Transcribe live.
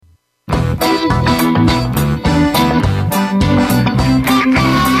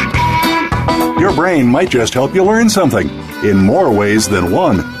Your brain might just help you learn something in more ways than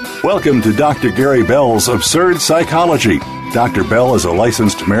one. Welcome to Dr. Gary Bell's Absurd Psychology. Dr. Bell is a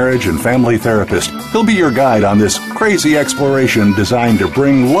licensed marriage and family therapist. He'll be your guide on this crazy exploration designed to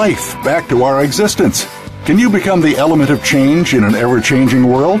bring life back to our existence. Can you become the element of change in an ever-changing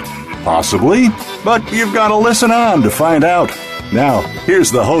world? Possibly, but you've got to listen on to find out. Now, here's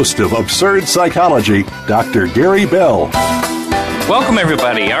the host of Absurd Psychology, Dr. Gary Bell. Welcome,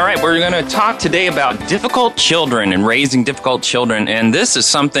 everybody. All right, we're going to talk today about difficult children and raising difficult children. And this is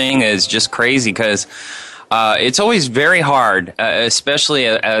something that's just crazy because it's always very hard, especially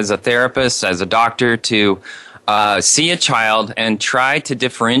as a therapist, as a doctor, to see a child and try to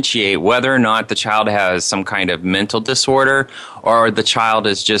differentiate whether or not the child has some kind of mental disorder or the child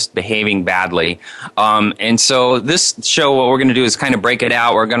is just behaving badly. And so this show, what we're going to do is kind of break it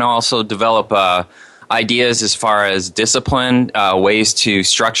out. We're going to also develop ideas as far as discipline, ways to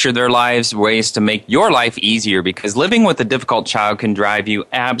structure their lives, ways to make your life easier, because living with a difficult child can drive you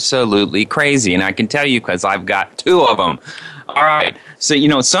absolutely crazy. And I can tell you because I've got two of them. All right.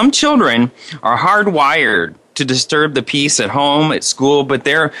 So, some children are hardwired to disturb the peace at home, at school, but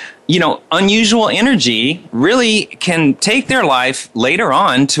their, unusual energy really can take their life later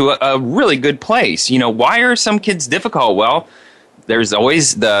on to a really good place. Why are some kids difficult? Well, there's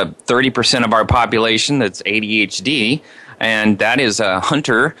always the 30% of our population that's ADHD, and that is a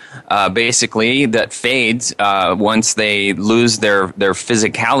hunter, basically, that fades once they lose their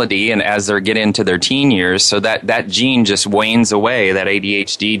physicality and as they get into their teen years. So that gene just wanes away, that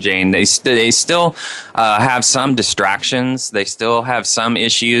ADHD gene. They still have some distractions. They still have some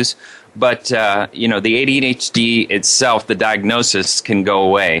issues. But, the ADHD itself, the diagnosis can go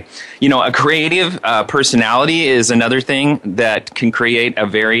away. A creative personality is another thing that can create a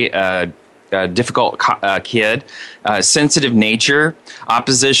very difficult kid. Sensitive nature,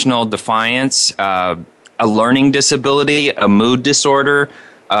 oppositional defiance, a learning disability, a mood disorder,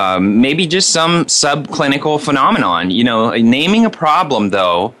 maybe just some subclinical phenomenon. Naming a problem,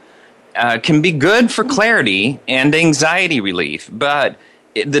 though, can be good for clarity and anxiety relief, but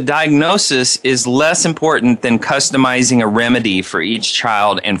the diagnosis is less important than customizing a remedy for each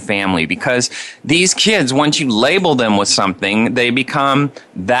child and family, because these kids, once you label them with something, they become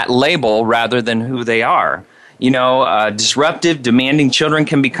that label rather than who they are. Disruptive, demanding children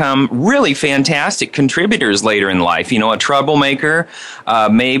can become really fantastic contributors later in life. A troublemaker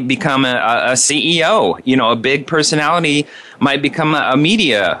may become a CEO. A big personality might become a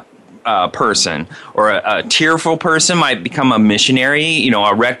media person, or a tearful person might become a missionary.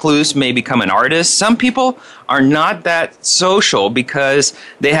 A recluse may become an artist. Some people are not that social because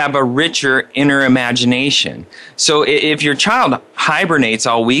they have a richer inner imagination. So if your child hibernates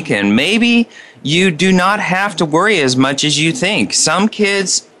all weekend, maybe you do not have to worry as much as you think. Some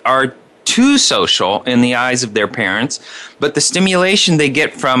kids are too social in the eyes of their parents, but the stimulation they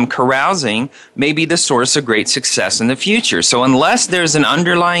get from carousing may be the source of great success in the future. So unless there's an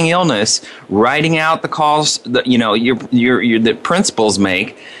underlying illness writing out the calls that the principals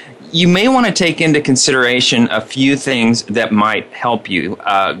make, you may want to take into consideration a few things that might help you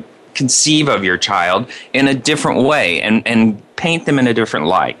conceive of your child in a different way and paint them in a different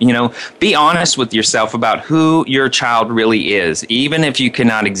light. Be honest with yourself about who your child really is, even if you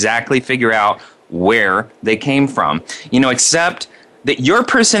cannot exactly figure out where they came from. Accept that your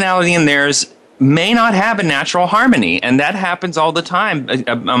personality and theirs may not have a natural harmony, and that happens all the time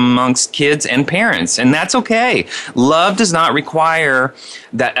amongst kids and parents, and that's okay. Love does not require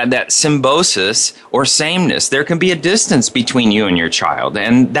that symbiosis or sameness. There can be a distance between you and your child,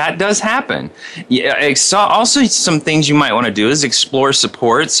 and that does happen. Also, some things you might want to do is explore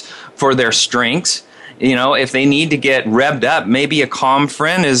supports for their strengths. If they need to get revved up, maybe a calm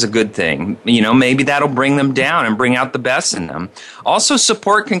friend is a good thing. Maybe that'll bring them down and bring out the best in them. Also,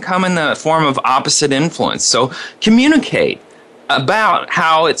 support can come in the form of opposite influence. So communicate about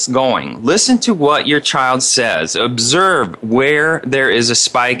how it's going. Listen to what your child says. Observe where there is a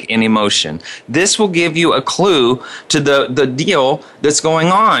spike in emotion. This will give you a clue to the deal that's going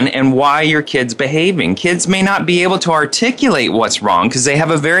on and why your kid's behaving. Kids may not be able to articulate what's wrong because they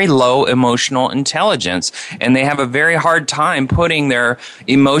have a very low emotional intelligence, and they have a very hard time putting their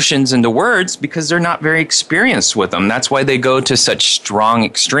emotions into words because they're not very experienced with them. That's why they go to such strong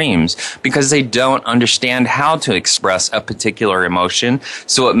extremes, because they don't understand how to express a particular emotion.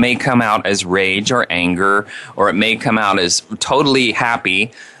 So it may come out as rage or anger, or it may come out as totally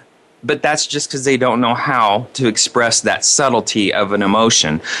happy, but that's just because they don't know how to express that subtlety of an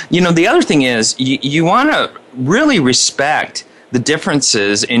emotion. The other thing is you want to really respect the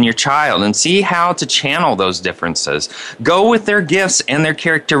differences in your child and see how to channel those differences. Go with their gifts and their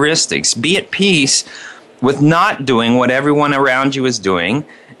characteristics. Be at peace with not doing what everyone around you is doing,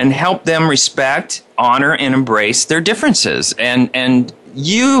 and help them respect, honor, and embrace their differences. And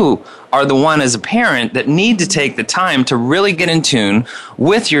you are the one as a parent that need to take the time to really get in tune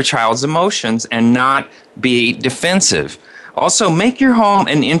with your child's emotions and not be defensive. Also, make your home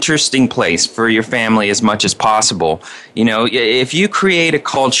an interesting place for your family as much as possible. You know, if you create a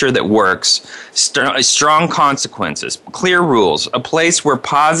culture that works, strong consequences, clear rules, a place where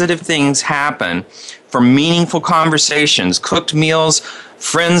positive things happen for meaningful conversations, cooked meals,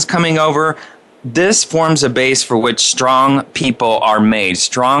 friends coming over, this forms a base for which strong people are made,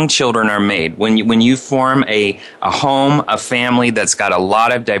 strong children are made. When you form a home, a family that's got a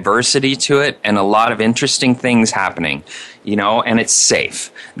lot of diversity to it and a lot of interesting things happening, you know, and it's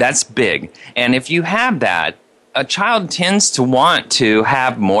safe. That's big. And if you have that, a child tends to want to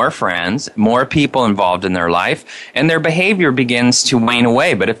have more friends, more people involved in their life, and their behavior begins to wane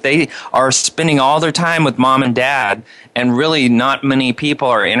away. But if they are spending all their time with mom and dad and really not many people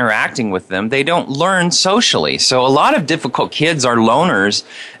are interacting with them, they don't learn socially. So a lot of difficult kids are loners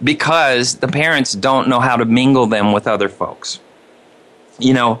because the parents don't know how to mingle them with other folks.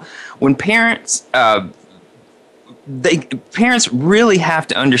 You know, when parents really have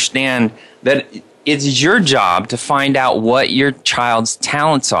to understand that it's your job to find out what your child's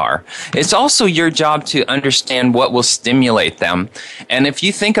talents are. It's also your job to understand what will stimulate them. And if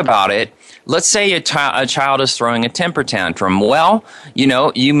you think about it, let's say a child is throwing a temper tantrum. Well, you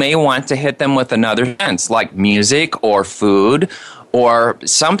know, you may want to hit them with another sense, like music or food or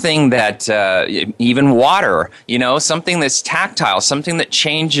something that, even water, you know, something that's tactile, something that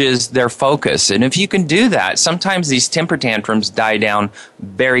changes their focus. And if you can do that, sometimes these temper tantrums die down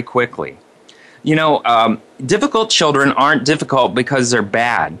very quickly. You know, difficult children aren't difficult because they're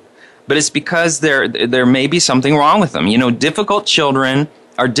bad, but it's because there may be something wrong with them. You know, difficult children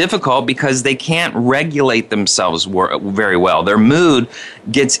are difficult because they can't regulate themselves very well. Their mood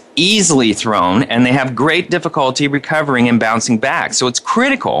gets easily thrown, and they have great difficulty recovering and bouncing back. So it's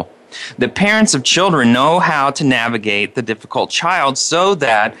critical that parents of children know how to navigate the difficult child so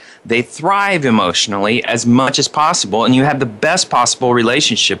that they thrive emotionally as much as possible and you have the best possible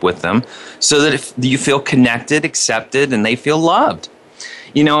relationship with them so that if you feel connected, accepted, and they feel loved.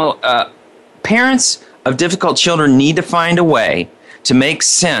 You know, parents of difficult children need to find a way to make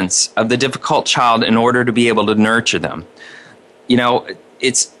sense of the difficult child in order to be able to nurture them. You know,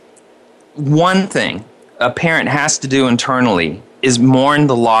 it's one thing a parent has to do internally is mourn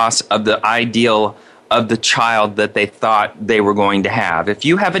the loss of the ideal of the child that they thought they were going to have. If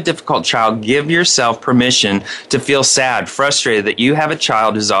you have a difficult child, give yourself permission to feel sad, frustrated that you have a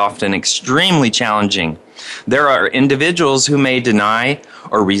child who's often extremely challenging. There are individuals who may deny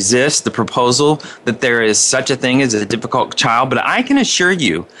or resist the proposal that there is such a thing as a difficult child, but I can assure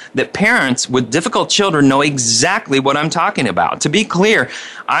you that parents with difficult children know exactly what I'm talking about. To be clear,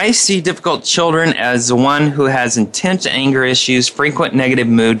 I see difficult children as the one who has intense anger issues, frequent negative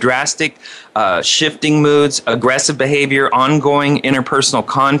mood, drastic shifting moods, aggressive behavior, ongoing interpersonal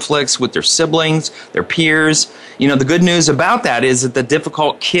conflicts with their siblings, their peers. You know, the good news about that is that the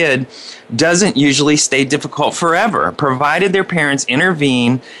difficult kid doesn't usually stay difficult forever, provided their parents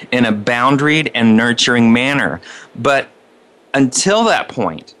intervene in a boundaried and nurturing manner. But until that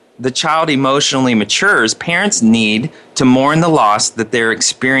point, the child emotionally matures, parents need to mourn the loss that their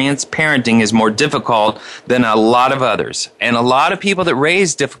experience parenting is more difficult than a lot of others. And a lot of people that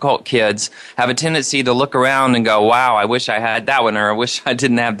raise difficult kids have a tendency to look around and go, wow, I wish I had that one, or I wish I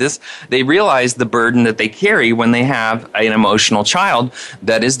didn't have this. They realize the burden that they carry when they have an emotional child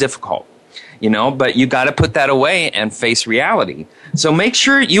that is difficult. You know, but you got to put that away and face reality. So make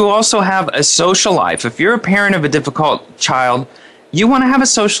sure you also have a social life. If you're a parent of a difficult child, you want to have a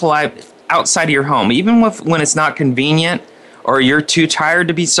social life outside of your home. Even when it's not convenient or you're too tired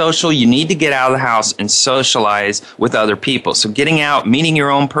to be social, you need to get out of the house and socialize with other people. So getting out, meeting your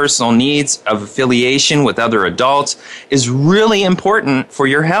own personal needs of affiliation with other adults is really important for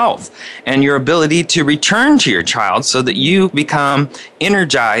your health and your ability to return to your child so that you become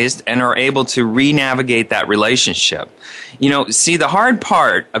energized and are able to re-navigate that relationship. You know, see, the hard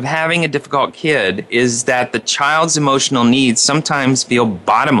part of having a difficult kid is that the child's emotional needs sometimes feel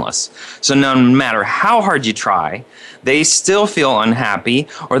bottomless. So no matter how hard you try, they still feel unhappy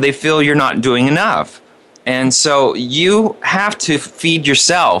or they feel you're not doing enough. And so you have to feed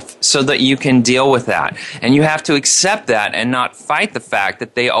yourself so that you can deal with that. And you have to accept that and not fight the fact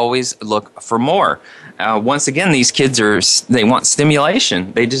that they always look for more. Once again, these kids they want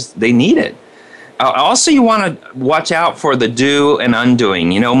stimulation. They need it. Also, you want to watch out for the do and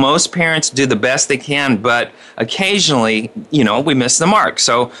undoing. Most parents do the best they can, but occasionally, we miss the mark.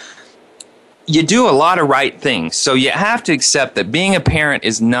 So you do a lot of right things. So you have to accept that being a parent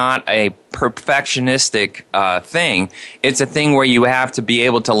is not a perfectionistic thing. It's a thing where you have to be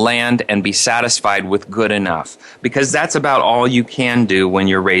able to land and be satisfied with good enough, because that's about all you can do when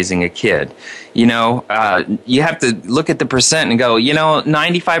you're raising a kid. You have to look at the percent and go,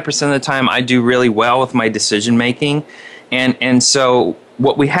 95% of the time I do really well with my decision making. And so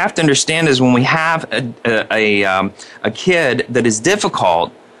what we have to understand is when we have a kid that is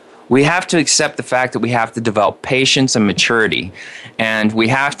difficult, we have to accept the fact that we have to develop patience and maturity, and we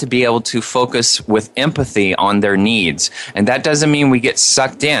have to be able to focus with empathy on their needs. And that doesn't mean we get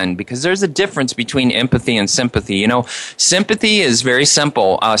sucked in, because there's a difference between empathy and sympathy. Sympathy is very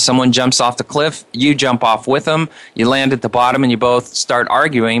simple. Someone jumps off the cliff, you jump off with them, you land at the bottom, and you both start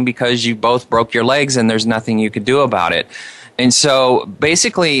arguing because you both broke your legs and there's nothing you could do about it. And so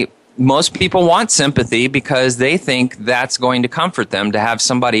basically, most people want sympathy because they think that's going to comfort them to have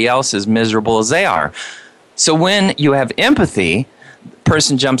somebody else as miserable as they are. So when you have empathy, the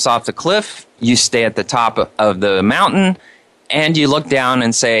person jumps off the cliff, you stay at the top of the mountain, and you look down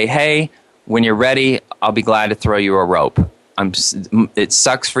and say, hey, when you're ready, I'll be glad to throw you a rope. It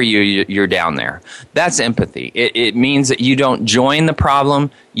sucks for you, you're down there. That's empathy. It means that you don't join the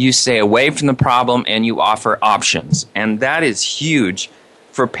problem, you stay away from the problem, and you offer options. And that is huge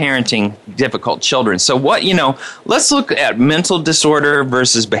for parenting difficult children. So let's look at mental disorder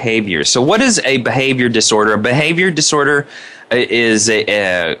versus behavior. So what is a behavior disorder? A behavior disorder is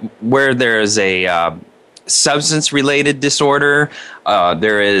where there is a substance-related disorder.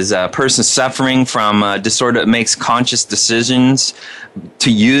 There is a person suffering from a disorder that makes conscious decisions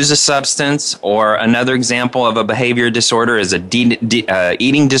to use a substance. Or another example of a behavior disorder is a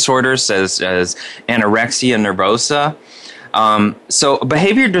eating disorder, such as anorexia nervosa. So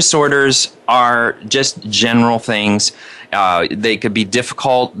behavior disorders are just general things. They could be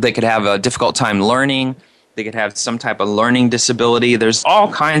difficult. They could have a difficult time learning. They could have some type of learning disability. There's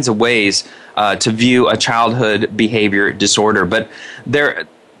all kinds of ways to view a childhood behavior disorder. But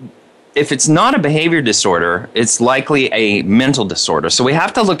if it's not a behavior disorder, it's likely a mental disorder. So we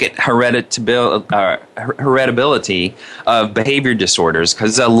have to look at heritability of behavior disorders,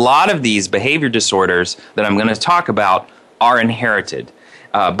 because a lot of these behavior disorders that I'm going to talk about are inherited.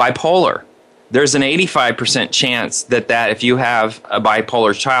 Bipolar, there's an 85% chance that if you have a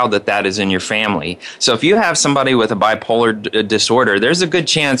bipolar child, that is in your family. So if you have somebody with a bipolar disorder, there's a good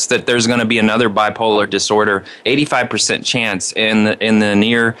chance that there's going to be another bipolar disorder, 85% chance in the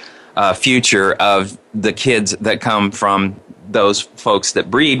near future of the kids that come from those folks that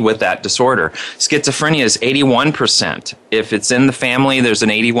breed with that disorder. Schizophrenia is 81%. If it's in the family, there's an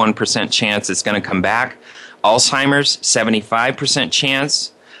 81% chance it's going to come back. Alzheimer's, 75%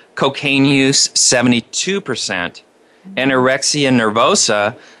 chance. Cocaine use, 72%. Anorexia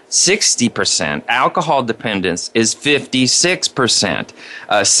nervosa, 60%. Alcohol dependence is 56%.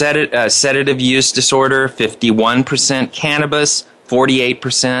 Sedative use disorder, 51%. Cannabis,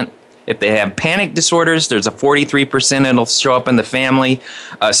 48%. If they have panic disorders, there's a 43% it'll show up in the family.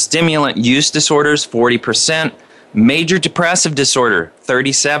 Stimulant use disorders, 40%. Major depressive disorder,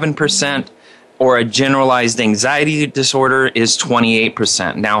 37%. Or a generalized anxiety disorder is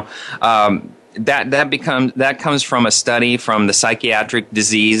 28%. Now, that comes from a study from the psychiatric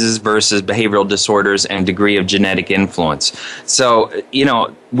diseases versus behavioral disorders and degree of genetic influence. So,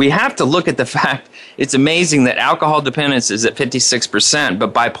 we have to look at the fact it's amazing that alcohol dependence is at 56%,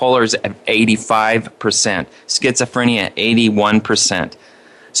 but bipolar is at 85%, schizophrenia 81%.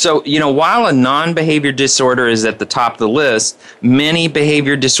 So, while a non-behavior disorder is at the top of the list, many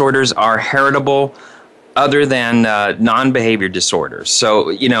behavior disorders are heritable other than non-behavior disorders.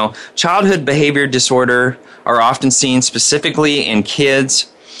 So, childhood behavior disorder are often seen specifically in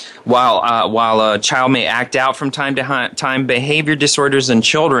kids. While a child may act out from time to time, behavior disorders in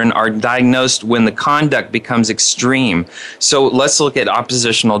children are diagnosed when the conduct becomes extreme. So let's look at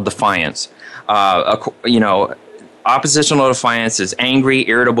oppositional defiance. Oppositional defiance is angry,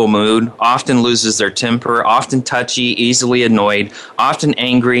 irritable mood, often loses their temper, often touchy, easily annoyed, often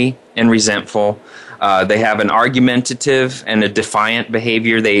angry and resentful. They have an argumentative and a defiant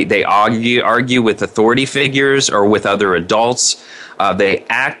behavior. They argue with authority figures or with other adults. They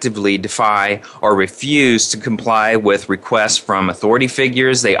actively defy or refuse to comply with requests from authority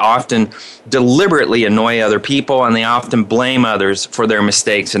figures. They often deliberately annoy other people, and they often blame others for their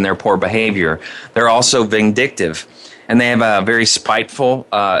mistakes and their poor behavior. They're also vindictive. and they have a very spiteful,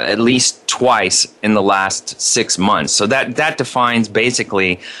 at least twice in the last 6 months. So that defines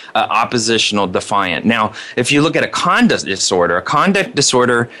basically oppositional defiant. Now, if you look at a conduct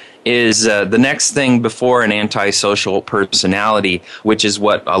disorder is the next thing before an antisocial personality, which is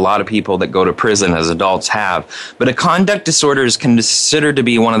what a lot of people that go to prison as adults have. But a conduct disorder is considered to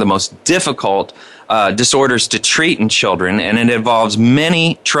be one of the most difficult disorders to treat in children, and it involves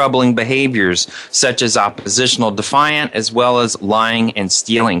many troubling behaviors such as oppositional defiant as well as lying and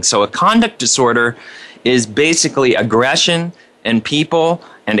stealing. So a conduct disorder is basically aggression in people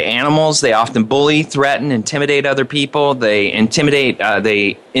and animals. They often bully, threaten, intimidate other people. They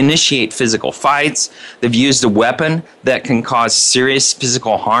initiate physical fights. They've used a weapon that can cause serious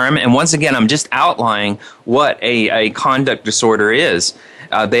physical harm. And once again, I'm just outlining what a conduct disorder is.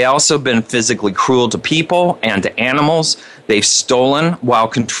 They also been physically cruel to people and to animals. They've stolen while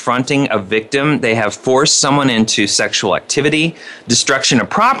confronting a victim. They have forced someone into sexual activity. Destruction of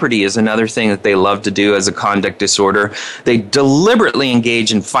property is another thing that they love to do as a conduct disorder. They deliberately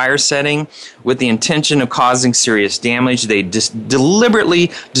engage in fire setting with the intention of causing serious damage. They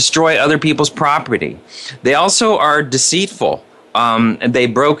deliberately destroy other people's property. They also are deceitful.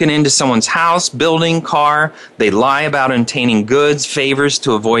 They've broken into someone's house, building, car. They lie about obtaining goods, favors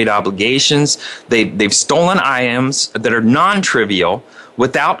to avoid obligations. They've stolen items that are non-trivial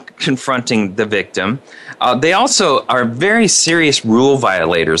without confronting the victim. They also are very serious rule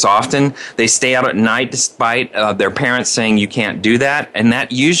violators. Often they stay out at night despite their parents saying you can't do that. And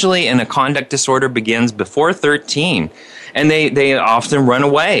that usually in a conduct disorder begins before 13. And they often run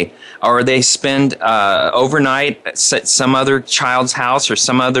away, or they spend overnight at some other child's house or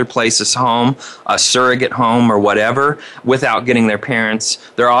some other place's home, a surrogate home or whatever, without getting their parents.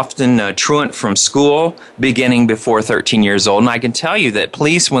 They're often truant from school beginning before 13 years old. And I can tell you that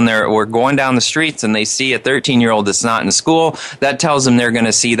police, when we're going down the streets and they see a 13-year-old that's not in school, that tells them they're going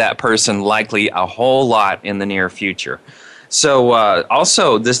to see that person likely a whole lot in the near future. So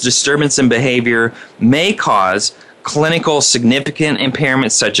also, this disturbance in behavior may cause clinical significant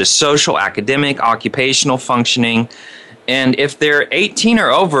impairments such as social, academic, occupational functioning. And if they're 18 or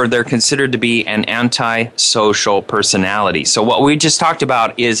over, they're considered to be an antisocial personality. So what we just talked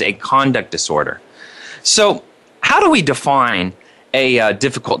about is a conduct disorder. So how do we define a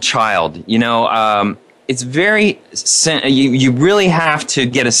difficult child? It's very, you really have to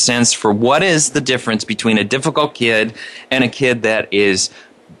get a sense for what is the difference between a difficult kid and a kid that is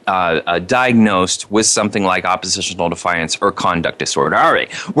diagnosed with something like oppositional defiance or conduct disorder. All right,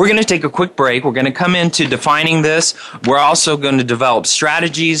 we're going to take a quick break. We're going to come into defining this. We're also going to develop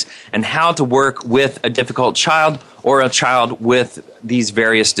strategies and how to work with a difficult child or a child with these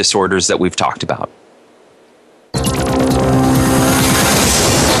various disorders that we've talked about.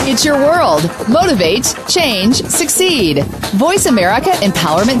 It's your world. Motivate, change, succeed.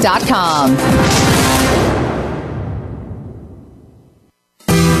 VoiceAmericaEmpowerment.com.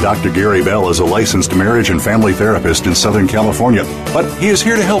 Dr. Gary Bell is a licensed marriage and family therapist in Southern California, but he is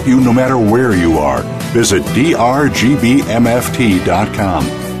here to help you no matter where you are. Visit drgbmft.com.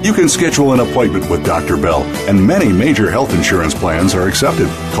 You can schedule an appointment with Dr. Bell, and many major health insurance plans are accepted.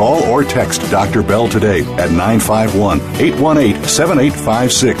 Call or text Dr. Bell today at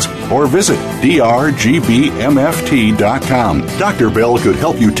 951-818-7856 or visit drgbmft.com. Dr. Bell could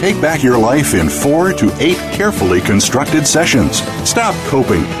help you take back your life in 4 to 8 carefully constructed sessions. Stop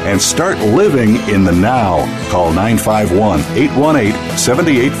coping and start living in the now. Call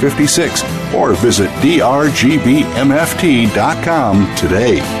 951-818-7856 or visit drgbmft.com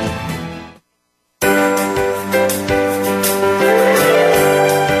today.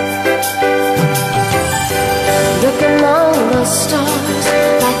 Look among the stars,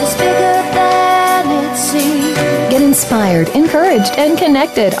 life is bigger than it seems. Get inspired, encouraged, and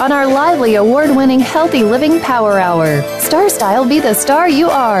connected on our lively, award-winning Healthy Living Power Hour. Star Style Be the Star You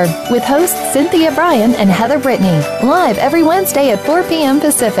Are with hosts Cynthia Bryan and Heather Brittany. Live every Wednesday at 4 p.m.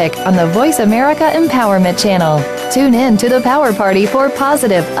 Pacific on the Voice America Empowerment Channel. Tune in to the Power Party for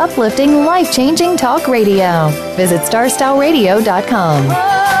positive, uplifting, life-changing talk radio. Visit starstyleradio.com. Do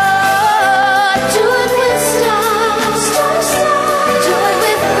it with style, do it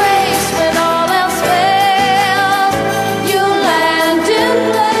with grace. When all else fails, you land in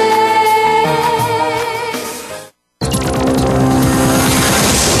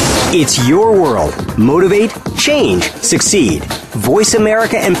place. It's your world. Motivate, change, succeed.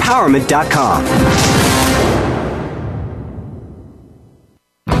 VoiceAmericaEmpowerment.com.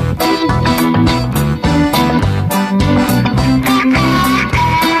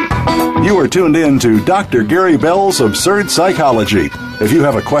 You are tuned in to Dr. Gary Bell's Absurd Psychology. If you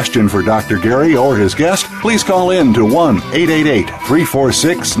have a question for Dr. Gary or his guest, please call in to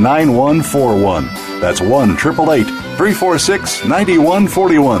 1-888-346-9141. That's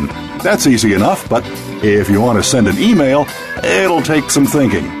 1-888-346-9141. That's easy enough, but if you want to send an email, it'll take some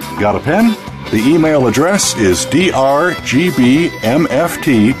thinking. Got a pen? The email address is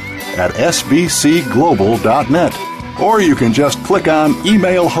drgbmft@sbcglobal.net. Or you can just click on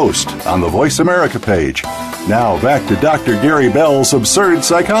Email Host on the Voice America page. Now back to Dr. Gary Bell's Absurd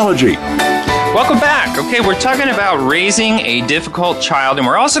Psychology. Welcome back. Okay, we're talking about raising a difficult child, and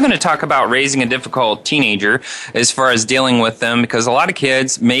we're also going to talk about raising a difficult teenager as far as dealing with them, because a lot of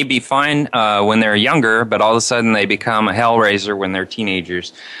kids may be fine when they're younger, but all of a sudden they become a hellraiser when they're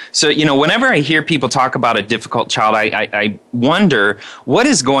teenagers. So, whenever I hear people talk about a difficult child, I wonder what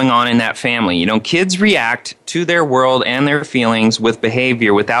is going on in that family. Kids react to their world and their feelings with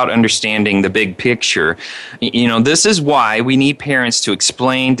behavior without understanding the big picture. This is why we need parents to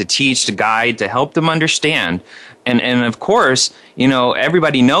explain, to teach, to guide, to help them understand. And of course,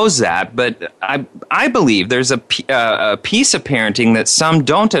 everybody knows that, but I believe there's a piece of parenting that some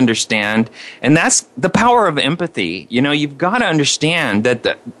don't understand, and that's the power of empathy. You've got to understand that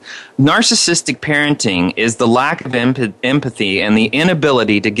the narcissistic parenting is the lack of empathy and the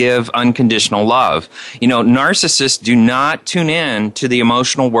inability to give unconditional love. Narcissists do not tune in to the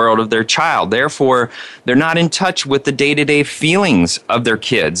emotional world of their child. Therefore, they're not in touch with the day-to-day feelings of their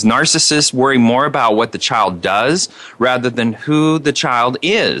kids. Narcissists worry more about what the child does rather than who the child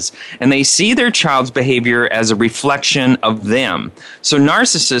is. And they see their child's behavior as a reflection of them. So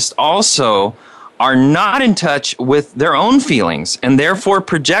narcissists also are not in touch with their own feelings and therefore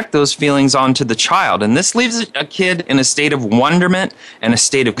project those feelings onto the child. And this leaves a kid in a state of wonderment and a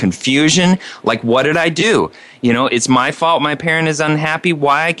state of confusion. Like, what did I do? It's my fault my parent is unhappy.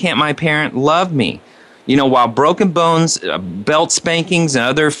 Why can't my parent love me? While broken bones, belt spankings, and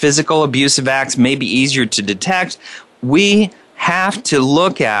other physical abusive acts may be easier to detect, we have to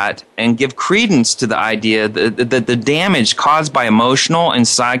look at and give credence to the idea that the damage caused by emotional and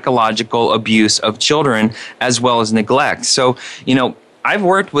psychological abuse of children as well as neglect. So, I've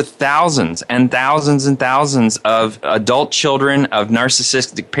worked with thousands and thousands and thousands of adult children of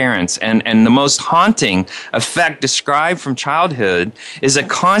narcissistic parents, and the most haunting effect described from childhood is a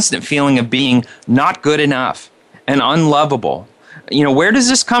constant feeling of being not good enough and unlovable. Where does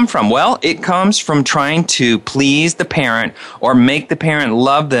this come from? Well, it comes from trying to please the parent or make the parent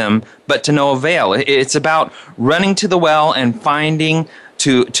love them, but to no avail. It's about running to the well and finding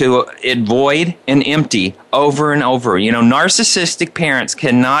to it void and empty over and over. Narcissistic parents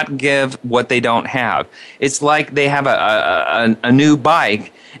cannot give what they don't have. It's like they have a new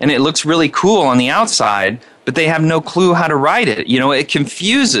bike and it looks really cool on the outside, but they have no clue how to ride it. It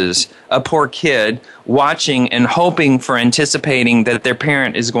confuses a poor kid watching and hoping for anticipating that their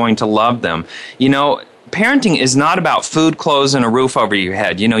parent is going to love them. Parenting is not about food, clothes, and a roof over your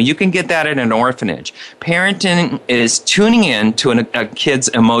head. You can get that at an orphanage. Parenting is tuning in to a kid's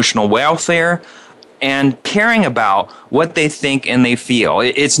emotional welfare and caring about what they think and they feel.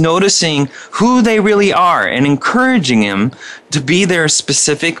 It's noticing who they really are and encouraging them to be their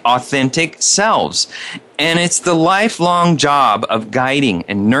specific, authentic selves. And it's the lifelong job of guiding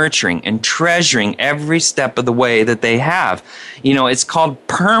and nurturing and treasuring every step of the way that they have. It's called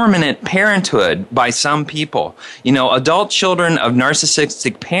permanent parenthood by some people. Adult children of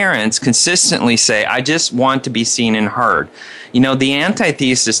narcissistic parents consistently say, I just want to be seen and heard. The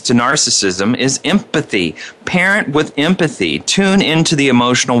antithesis to narcissism is empathy. Parent with empathy. Tune into the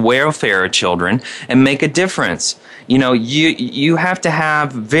emotional welfare of children and make a difference. You have to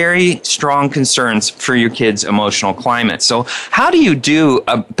have very strong concerns for your kid's emotional climate. So how do you do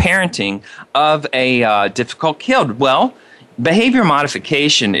a parenting of a difficult kid? Well, behavior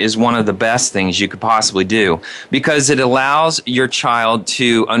modification is one of the best things you could possibly do because it allows your child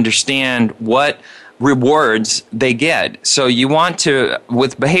to understand what rewards they get. So you want to,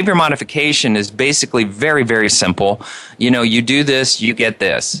 with behavior modification is basically very, very simple. You do this, you get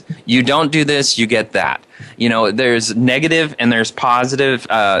this. You don't do this, you get that. There's negative and there's positive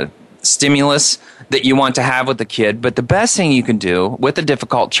stimulus that you want to have with the kid, but the best thing you can do with a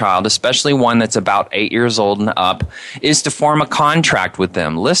difficult child, especially one that's about 8 years old and up, is to form a contract with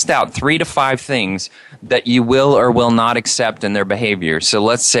them. List out 3 to 5 things that you will or will not accept in their behavior. So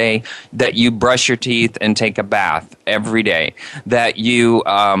let's say that you brush your teeth and take a bath every day, that you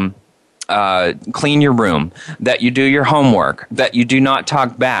clean your room, that you do your homework, that you do not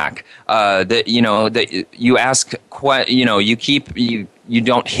talk back, that you ask, you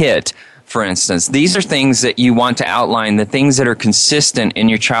don't hit. For instance, these are things that you want to outline, the things that are consistent in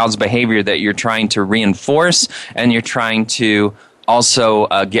your child's behavior that you're trying to reinforce and you're trying to also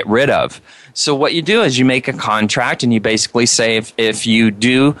get rid of. So what you do is you make a contract, and you basically say if you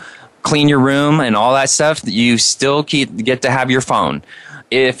do clean your room and all that stuff, you still get to have your phone.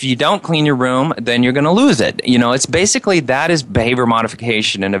 If you don't clean your room, then you're going to lose it. It's basically, that is behavior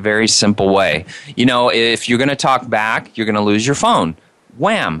modification in a very simple way. If you're going to talk back, you're going to lose your phone.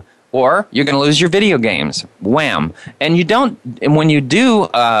 Wham. Or you're going to lose your video games. Wham. And when you do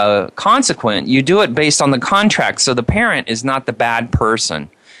consequent, you do it based on the contract. So the parent is not the bad person.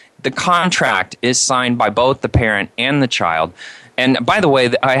 The contract is signed by both the parent and the child. And by the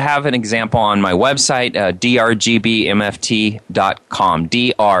way, I have an example on my website, drgbmft.com,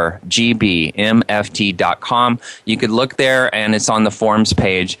 drgbmft.com. You could look there, and it's on the forms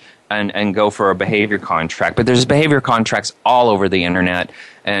page, and go for a behavior contract. But there's behavior contracts all over the internet,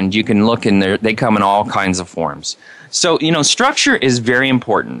 and you can look in there. They come in all kinds of forms. So, structure is very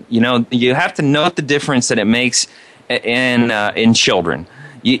important. You have to note the difference that it makes in children.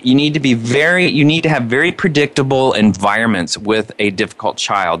 You need to have very predictable environments with a difficult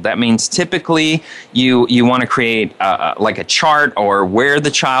child. That means typically you want to create like a chart, or where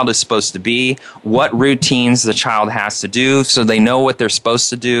the child is supposed to be, what routines the child has to do, so they know what they're supposed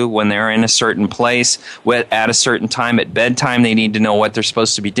to do when they're in a certain place, at a certain time. At bedtime, they need to know what they're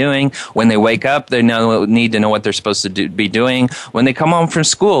supposed to be doing. When they wake up, they need to know what they're supposed to be doing. When they come home from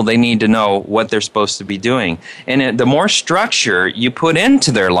school, they need to know what they're supposed to be doing. And the more structure you put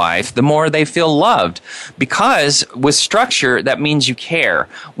into their life, the more they feel loved. Because with structure, that means you care.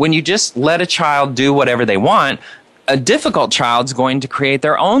 When you just let a child do whatever they want, a difficult child's going to create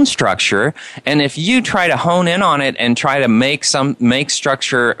their own structure. And if you try to hone in on it and try to make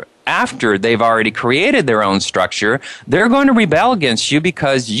structure after they've already created their own structure, they're going to rebel against you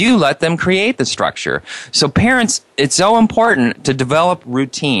because you let them create the structure. So parents, it's so important to develop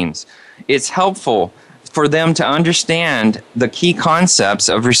routines. It's helpful for them to understand the key concepts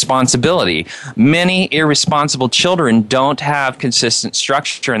of responsibility. Many irresponsible children don't have consistent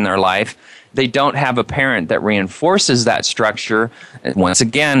structure in their life. They don't have a parent that reinforces that structure. Once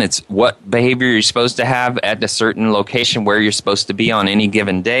again, it's what behavior you're supposed to have at a certain location, where you're supposed to be on any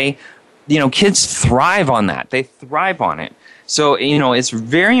given day. Kids thrive on that. They thrive on it. So, it's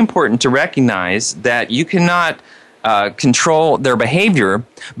very important to recognize that you cannot control their behavior,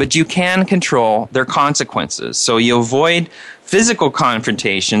 but you can control their consequences. So you avoid physical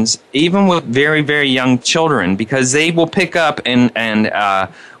confrontations, even with very, very young children, because they will pick up and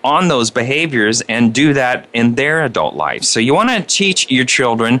on those behaviors and do that in their adult life. So you want to teach your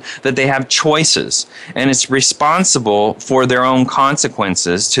children that they have choices, and it's responsible for their own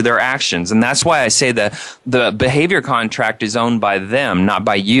consequences to their actions. And that's why I say the behavior contract is owned by them, not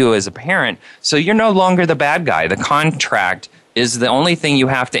by you as a parent. So you're no longer the bad guy. The contract is the only thing you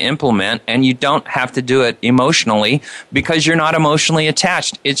have to implement, and you don't have to do it emotionally because you're not emotionally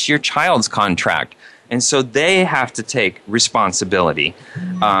attached. It's your child's contract. And so they have to take responsibility.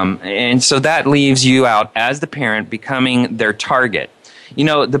 And so that leaves you out as the parent, becoming their target.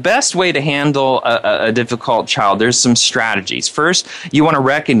 The best way to handle a difficult child, there's some strategies. First, you want to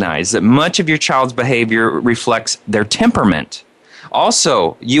recognize that much of your child's behavior reflects their temperament.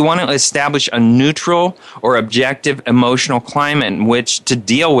 Also, you want to establish a neutral or objective emotional climate in which to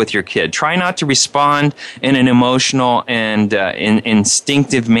deal with your kid. Try not to respond in an emotional and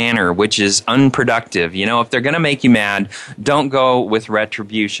instinctive manner, which is unproductive. If they're going to make you mad, don't go with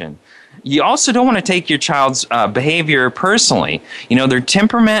retribution. You also don't want to take your child's behavior personally. Their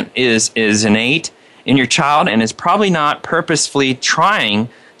temperament is innate in your child and is probably not purposefully trying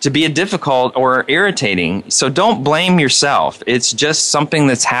to be a difficult or irritating. So don't blame yourself. It's just something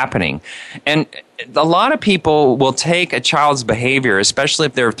that's happening. And a lot of people will take a child's behavior, especially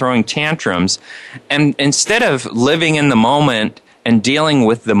if they're throwing tantrums, and instead of living in the moment and dealing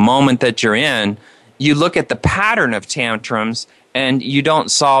with the moment that you're in, you look at the pattern of tantrums and you don't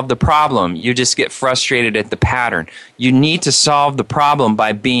solve the problem. You just get frustrated at the pattern. You need to solve the problem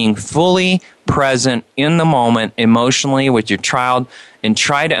by being fully present in the moment emotionally with your child, and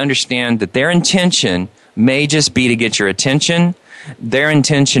try to understand that their intention may just be to get your attention. Their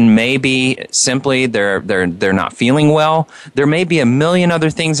intention may be simply they're not feeling well. There may be a million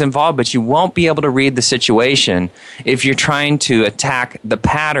other things involved, but you won't be able to read the situation if you're trying to attack the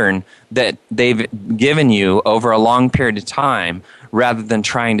pattern that they've given you over a long period of time, rather than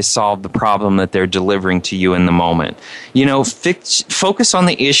trying to solve the problem that they're delivering to you in the moment. Focus on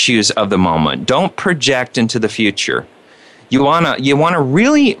the issues of the moment. Don't project into the future. You wanna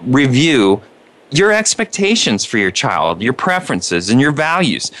really review your expectations for your child, your preferences, and your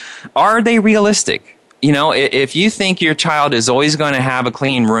values. Are they realistic? If you think your child is always going to have a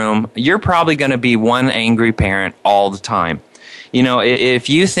clean room, you're probably going to be one angry parent all the time. If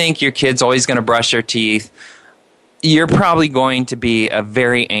you think your kid's always going to brush their teeth, you're probably going to be a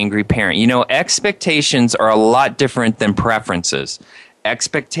very angry parent. Expectations are a lot different than preferences.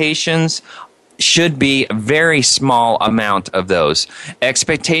 Expectations should be a very small amount of those.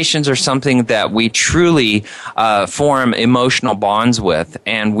 Expectations are something that we truly form emotional bonds with,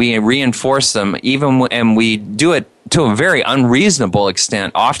 and we reinforce them and we do it to a very unreasonable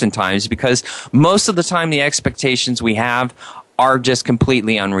extent oftentimes, because most of the time the expectations we have are just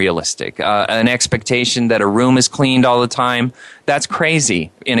completely unrealistic. An expectation that a room is cleaned all the time, that's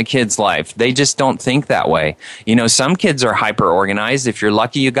crazy in a kid's life. They just don't think that way. Some kids are hyper organized. If you're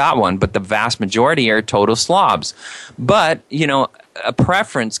lucky, you got one, but the vast majority are total slobs. But, a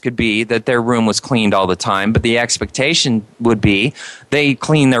preference could be that their room was cleaned all the time, but the expectation would be they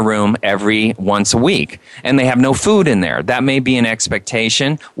clean their room every once a week and they have no food in there. That may be an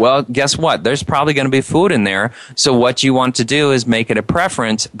expectation. Well, guess what? There's probably going to be food in there. So what you want to do is make it a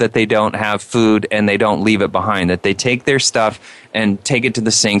preference that they don't have food and they don't leave it behind, that they take their stuff and take it to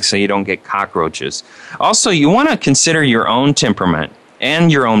the sink so you don't get cockroaches. Also, you want to consider your own temperament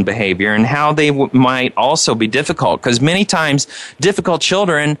and your own behavior and how they might also be difficult, because many times difficult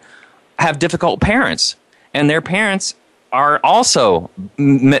children have difficult parents, and their parents are also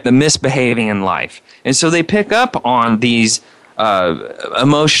misbehaving in life. And so they pick up on these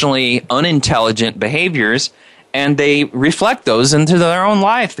emotionally unintelligent behaviors, and they reflect those into their own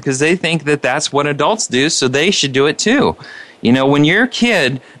life because they think that that's what adults do, so they should do it too. When your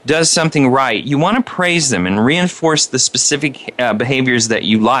kid does something right, you want to praise them and reinforce the specific behaviors that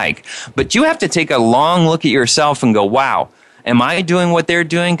you like. But you have to take a long look at yourself and go, wow, am I doing what they're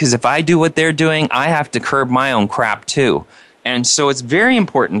doing? Because if I do what they're doing, I have to curb my own crap too. And so it's very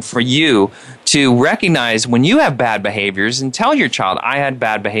important for you to recognize when you have bad behaviors and tell your child, I had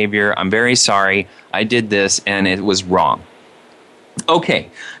bad behavior, I'm very sorry, I did this, and it was wrong. Okay,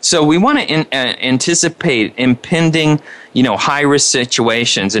 so we want to anticipate impending, high-risk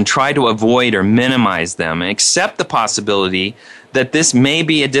situations and try to avoid or minimize them and accept the possibility that this may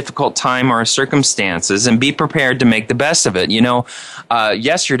be a difficult time or circumstances and be prepared to make the best of it.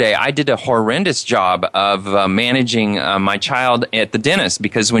 Yesterday I did a horrendous job of managing my child at the dentist,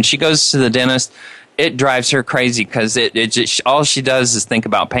 because when she goes to the dentist, it drives her crazy because it just, all she does is think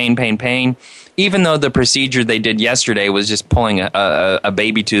about pain, pain, pain. Even though the procedure they did yesterday was just pulling a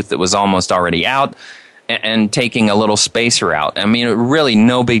baby tooth that was almost already out and taking a little spacer out. I mean, really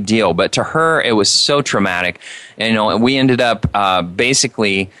no big deal. But to her, it was so traumatic. And, we ended up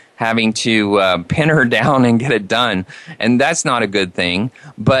basically having to pin her down and get it done. And that's not a good thing.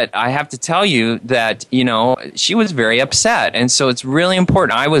 But I have to tell you that, she was very upset. And so it's really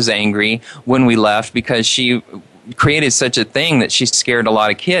important. I was angry when we left because she created such a thing that she scared a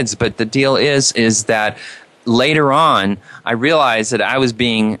lot of kids. But the deal is that later on, I realized that I was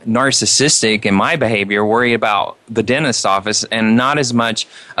being narcissistic in my behavior, worried about the dentist office and not as much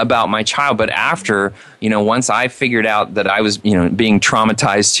about my child. But after, once I figured out that I was, being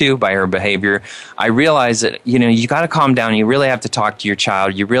traumatized too by her behavior, I realized that, you got to calm down. You really have to talk to your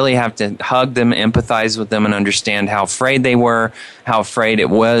child. You really have to hug them, empathize with them, and understand how afraid they were, how afraid it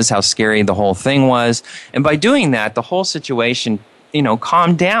was, how scary the whole thing was. And by doing that, the whole situation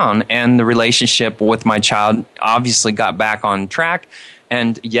calmed down, and the relationship with my child obviously got back on track.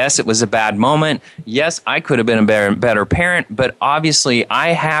 And yes, it was a bad moment. Yes, I could have been a better parent, but obviously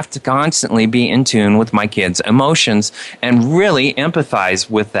I have to constantly be in tune with my kids' emotions and really empathize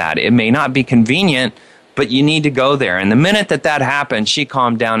with that. It may not be convenient, but you need to go there. And the minute that happened, she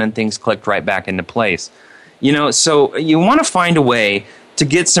calmed down and things clicked right back into place. So you want to find a way to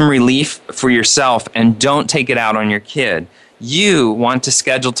get some relief for yourself and don't take it out on your kid. You want to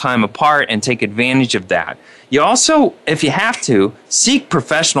schedule time apart and take advantage of that. You also, if you have to, seek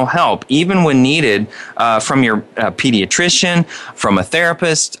professional help, even when needed, from your pediatrician, from a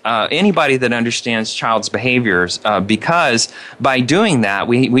therapist, anybody that understands child's behaviors, because by doing that,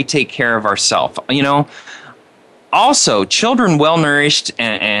 we take care of ourselves. Also, children well-nourished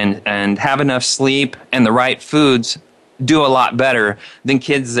and have enough sleep and the right foods do a lot better than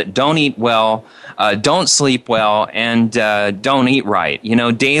kids that don't eat well, don't sleep well, and don't eat right.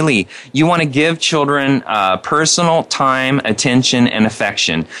 Daily, you want to give children personal time, attention, and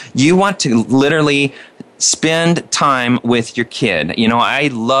affection. You want to literally spend time with your kid. I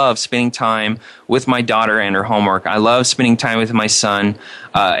love spending time with my daughter and her homework. I love spending time with my son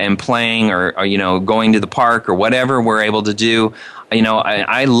and playing or going to the park or whatever we're able to do.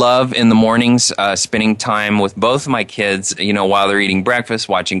 I love in the mornings spending time with both of my kids, while they're eating breakfast,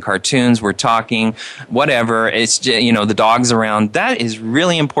 watching cartoons, we're talking, whatever. It's, the dog's around. That is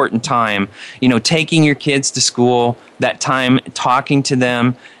really important time, taking your kids to school, that time talking to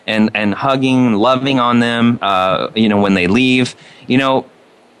them and hugging, loving on them, when they leave.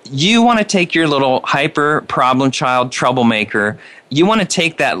 You want to take your little hyper problem child troublemaker, you want to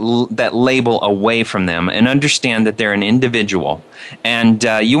take that label away from them and understand that they're an individual. And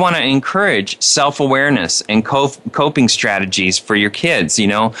you want to encourage self-awareness and coping strategies for your kids.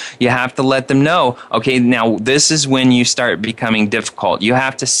 You have to let them know, okay, now this is when you start becoming difficult. You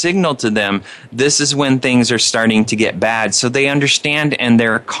have to signal to them this is when things are starting to get bad, so they understand and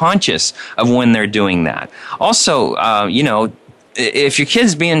they're conscious of when they're doing that. Also, if your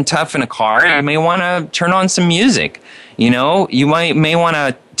kid's being tough in a car, you may want to turn on some music. You may want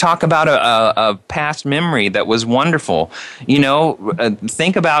to talk about a past memory that was wonderful.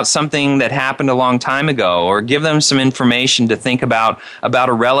 Think about something that happened a long time ago, or give them some information to think about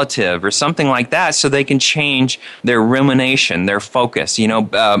a relative or something like that, so they can change their rumination, their focus.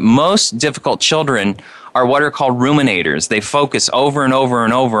 Most difficult children are what are called ruminators. They focus over and over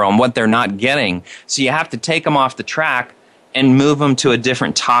and over on what they're not getting. So you have to take them off the track and move them to a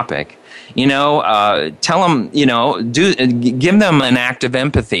different topic. Tell them, give them an act of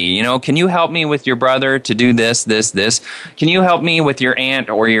empathy. Can you help me with your brother to do this? Can you help me with your aunt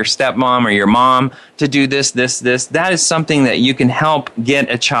or your stepmom or your mom to do this? That is something that you can help get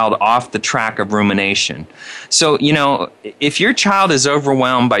a child off the track of rumination. So, if your child is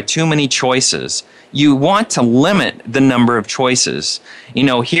overwhelmed by too many choices, you want to limit the number of choices.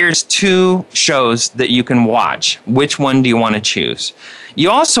 Here's 2 shows that you can watch. Which one do you want to choose? You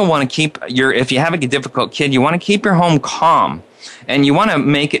also want to keep if you have a difficult kid, you want to keep your home calm. And you want to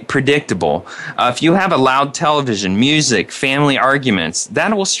make it predictable. If you have a loud television, music, family arguments,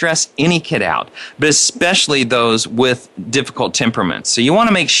 that will stress any kid out, but especially those with difficult temperaments. So you want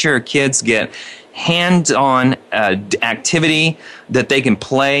to make sure kids get hands-on activity that they can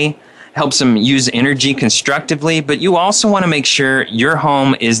play, helps them use energy constructively, but you also want to make sure your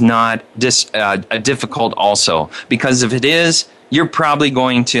home is not difficult also, because if it is, you're probably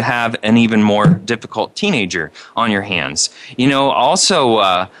going to have an even more difficult teenager on your hands.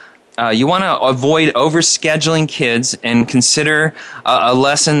 Also, you want to avoid overscheduling kids and consider a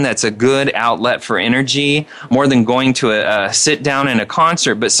lesson that's a good outlet for energy, more than going to a sit down in a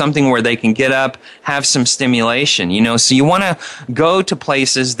concert, but something where they can get up, have some stimulation. So you want to go to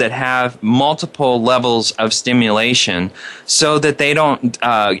places that have multiple levels of stimulation, so that they don't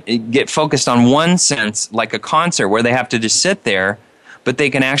get focused on one sense, like a concert where they have to just sit there, but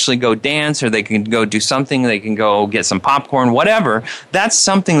they can actually go dance, or they can go do something, they can go get some popcorn, whatever. That's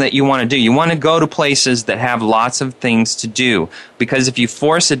something that you want to do. You want to go to places that have lots of things to do, because if you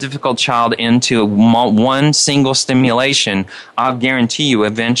force a difficult child into one single stimulation, I'll guarantee you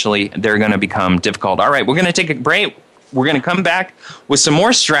eventually they're going to become difficult. All right, we're going to take a break. We're going to come back with some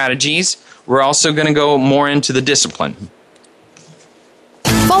more strategies. We're also going to go more into the discipline.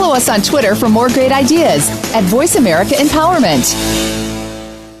 Follow us on Twitter for more great ideas at Voice America Empowerment.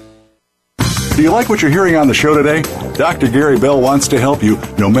 Do you like what you're hearing on the show today? Dr. Gary Bell wants to help you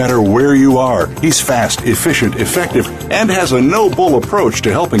no matter where you are. He's fast, efficient, effective, and has a no-bull approach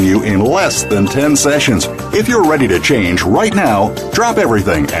to helping you in less than 10 sessions. If you're ready to change right now, drop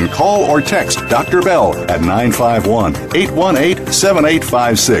everything and call or text Dr. Bell at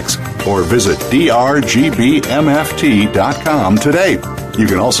 951-818-7856 or visit drgbmft.com today. You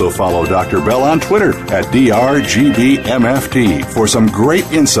can also follow Dr. Bell on Twitter at drgbmft for some great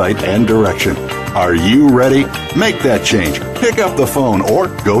insight and direction. Are you ready? Make that change. Pick up the phone or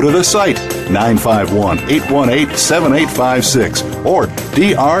go to the site 951-818-7856 or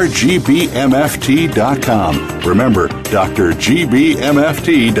drgbmft.com. Remember,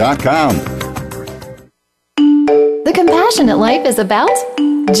 drgbmft.com. The Compassionate Life is about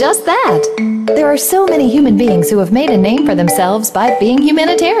just that. There are so many human beings who have made a name for themselves by being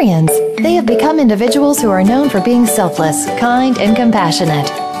humanitarians. They have become individuals who are known for being selfless, kind, and compassionate.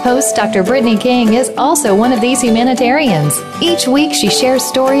 Host Dr. Brittany King is also one of these humanitarians. Each week she shares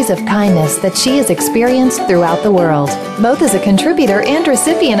stories of kindness that she has experienced throughout the world, both as a contributor and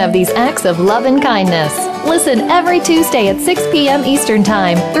recipient of these acts of love and kindness. Listen every Tuesday at 6 p.m. Eastern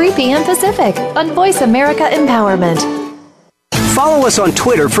Time, 3 p.m. Pacific on Voice America Empowerment. Follow us on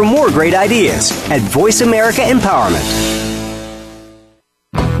Twitter for more great ideas at Voice America Empowerment.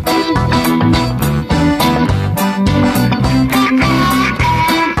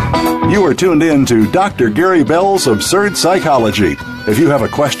 You are are tuned in to Dr. Gary Bell's Absurd Psychology. If you have a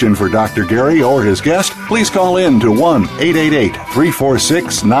question for Dr. Gary or his guest, please call in to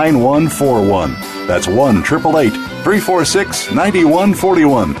 1-888-346-9141. That's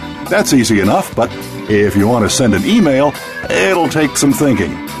 1-888-346-9141. That's easy enough, but if you want to send an email, it'll take some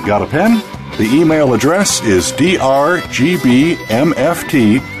thinking. Got a pen? The email address is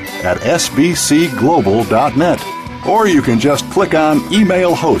drgbmft@sbcglobal.net. Or you can just click on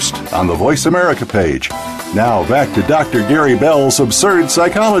Email Host on the Voice America page. Now back to Dr. Gary Bell's Absurd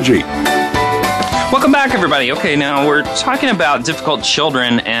Psychology. Welcome back, everybody. Okay, now we're talking about difficult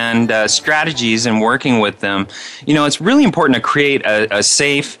children and strategies and working with them. You know, it's really important to create a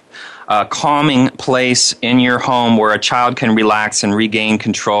safe, calming place in your home where a child can relax and regain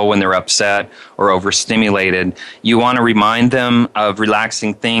control when they're upset or overstimulated. You want to remind them of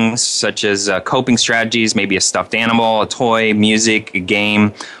relaxing things such as coping strategies, maybe a stuffed animal, a toy, music, a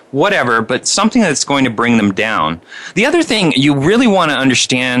game, whatever, but something that's going to bring them down. The other thing you really want to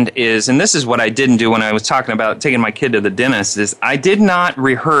understand is, and this is what I didn't do when I was talking about taking my kid to the dentist, is I did not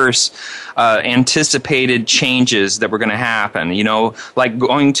rehearse anticipated changes that were going to happen. You know, like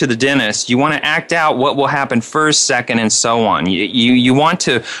going to the dentist, you want to act out what will happen first, second, and so on. You want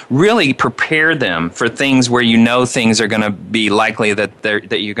to really prepare them for things where you know things are going to be likely that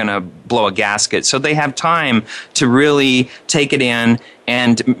you're going to blow a gasket, so they have time to really take it in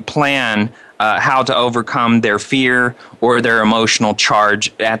and plan how to overcome their fear or their emotional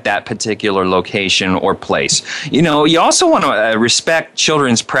charge at that particular location or place. You know, you also want to respect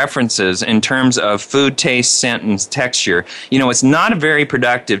children's preferences in terms of food, taste, scent, and texture. You know, it's not very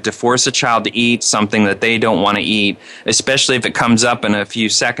productive to force a child to eat something that they don't want to eat, especially if it comes up in a few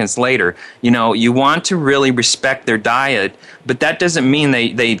seconds later. You know, you want to really respect their diet, but that doesn't mean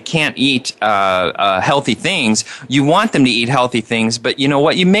they can't eat healthy things. You want them to eat healthy things, but you know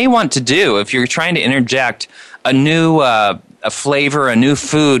what you may want to do if you're trying to interject a new a flavor, a new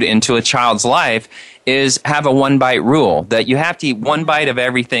food into a child's life, is have a one-bite rule, that you have to eat one bite of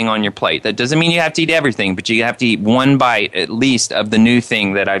everything on your plate. That doesn't mean you have to eat everything, but you have to eat one bite at least of the new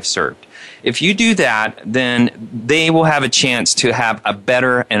thing that I've served. If you do that, then they will have a chance to have a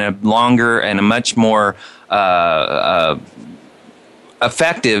better and a longer and a much more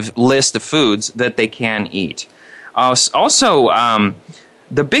effective list of foods that they can eat. Also,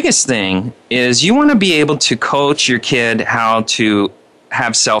 the biggest thing is you want to be able to coach your kid how to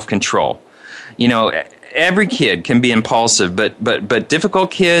have self-control. You know, every kid can be impulsive, but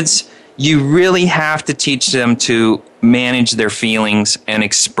difficult kids, you really have to teach them to manage their feelings and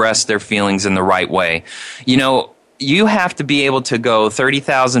express their feelings in the right way. You know, you have to be able to go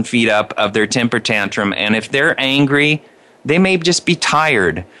 30,000 feet up of their temper tantrum, and if they're angry, they may just be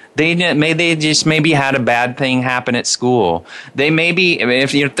tired. They just maybe had a bad thing happen at school. They may be,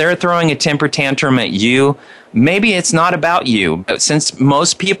 if they're throwing a temper tantrum at you, maybe it's not about you. Since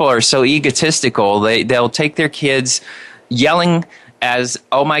most people are so egotistical, they'll take their kids yelling as,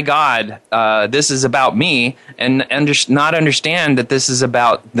 oh my God, this is about me, and not understand that this is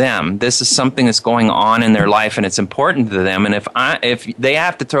about them. This is something that's going on in their life, and it's important to them. And if they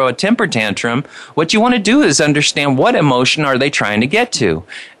have to throw a temper tantrum, what you want to do is understand what emotion are they trying to get to.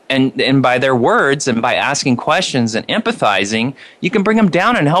 And by their words and by asking questions and empathizing, you can bring them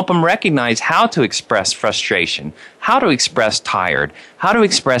down and help them recognize how to express frustration, how to express tired, how to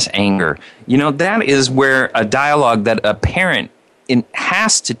express anger. You know, that is where a dialogue that a parent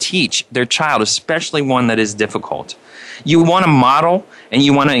has to teach their child, especially one that is difficult. You want to model and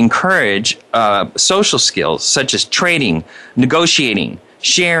you want to encourage social skills such as trading, negotiating,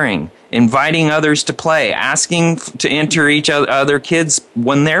 sharing, inviting others to play, asking to enter each other kids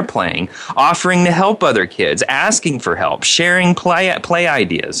when they're playing, offering to help other kids, asking for help, sharing play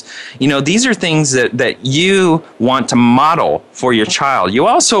ideas. You know, these are things that you want to model for your child. You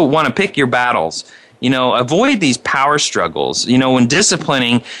also want to pick your battles. You know, avoid these power struggles. You know, when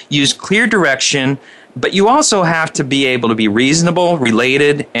disciplining, use clear direction, but you also have to be able to be reasonable,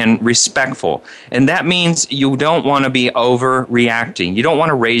 related, and respectful. And that means you don't want to be overreacting. You don't want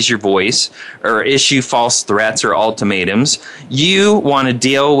to raise your voice or issue false threats or ultimatums. You want to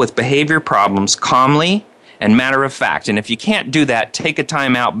deal with behavior problems calmly and matter of fact. And if you can't do that, take a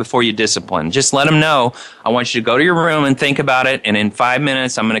time out before you discipline. Just let them know, I want you to go to your room and think about it, and in 5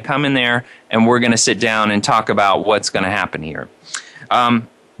 minutes, I'm going to come in there, and we're going to sit down and talk about what's going to happen here.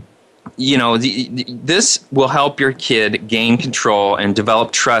 You know, this will help your kid gain control and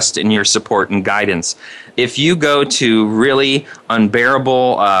develop trust in your support and guidance. If you go to really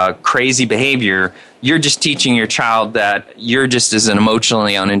unbearable, crazy behavior, you're just teaching your child that you're just as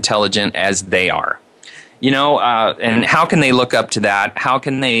emotionally unintelligent as they are. And how can they look up to that? How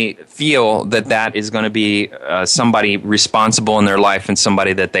can they feel that that is going to be somebody responsible in their life and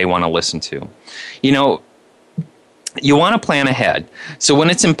somebody that they want to listen to? You want to plan ahead. So when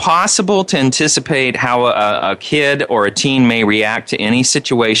it's impossible to anticipate how a kid or a teen may react to any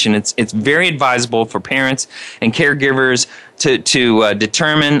situation, it's very advisable for parents and caregivers to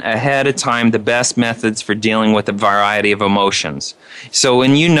determine ahead of time the best methods for dealing with a variety of emotions. So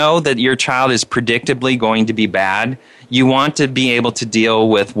when you know that your child is predictably going to be bad, you want to be able to deal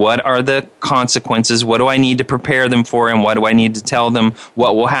with what are the consequences, what do I need to prepare them for, and what do I need to tell them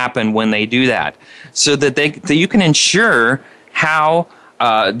what will happen when they do that, so that you can ensure how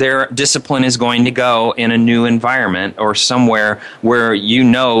their discipline is going to go in a new environment or somewhere where you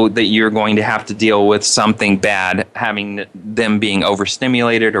know that you're going to have to deal with something bad, having them being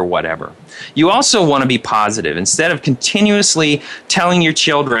overstimulated or whatever. You also want to be positive. Instead of continuously telling your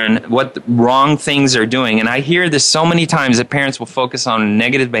children what the wrong things are doing, and I hear this so many times that parents will focus on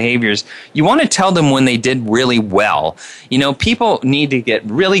negative behaviors, you want to tell them when they did really well. People need to get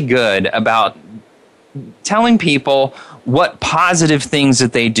really good about telling people what positive things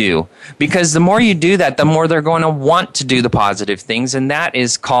that they do, because the more you do that, the more they're going to want to do the positive things, and that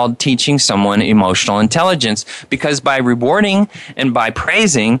is called teaching someone emotional intelligence, because by rewarding and by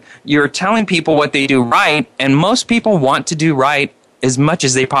praising, you're telling people what they do right, and most people want to do right as much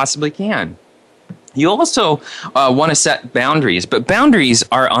as they possibly can. You also want to set boundaries, but boundaries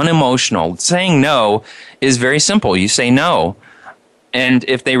are unemotional. Saying no is very simple. You say no. And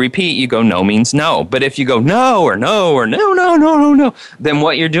if they repeat, you go, no means no. But if you go no or no or no, no, no, no, no, then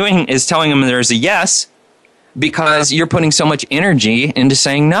what you're doing is telling them there's a yes, because you're putting so much energy into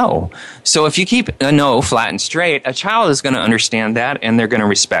saying no. So if you keep a no flat and straight, a child is going to understand that and they're going to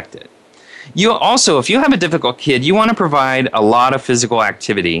respect it. You also, if you have a difficult kid, you want to provide a lot of physical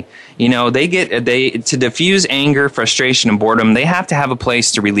activity. To diffuse anger, frustration, and boredom, they have to have a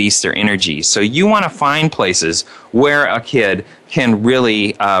place to release their energy. So you want to find places where a kid can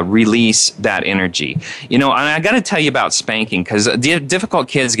really release that energy. And I got to tell you about spanking, because difficult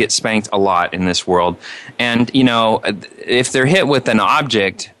kids get spanked a lot in this world. And, if they're hit with an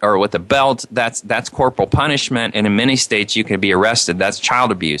object or with a belt, that's corporal punishment. And in many states, you can be arrested. That's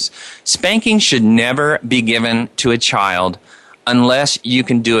child abuse. Spanking should never be given to a child unless you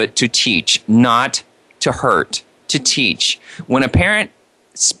can do it to teach, not to hurt, to teach. When a parent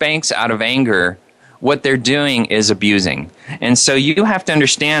spanks out of anger, what they're doing is abusing. And so you have to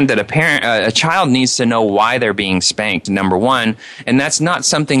understand that a child needs to know why they're being spanked, number one, and that's not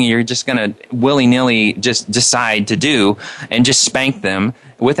something you're just going to willy-nilly just decide to do and just spank them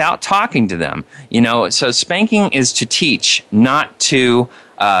without talking to them. So spanking is to teach, not to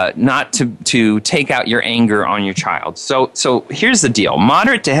take out your anger on your child. So here's the deal.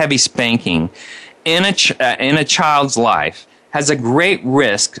 Moderate to heavy spanking in a child's life has a great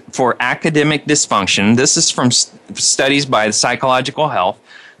risk for academic dysfunction. This is from studies by Psychological Health.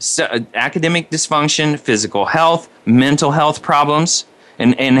 Academic dysfunction, physical health, mental health problems.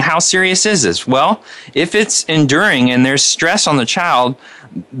 And how serious is this? Well, if it's enduring and there's stress on the child,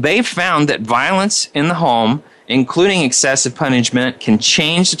 they've found that violence in the home, including excessive punishment, can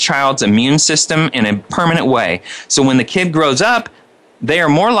change the child's immune system in a permanent way. So when the kid grows up, they are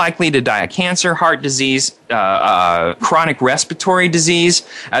more likely to die of cancer, heart disease, chronic respiratory disease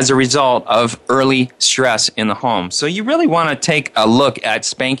as a result of early stress in the home. So you really want to take a look at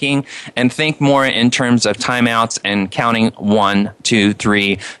spanking and think more in terms of timeouts and counting 1, 2,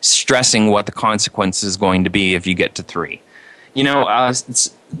 3, stressing what the consequence is going to be if you get to 3.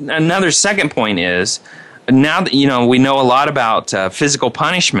 Another second point is, now that we know a lot about physical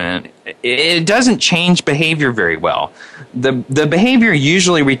punishment, it doesn't change behavior very well. The behavior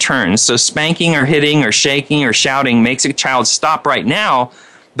usually returns. So spanking or hitting or shaking or shouting makes a child stop right now,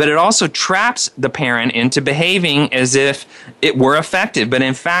 but it also traps the parent into behaving as if it were effective. But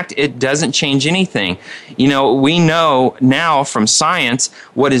in fact, it doesn't change anything. We know now from science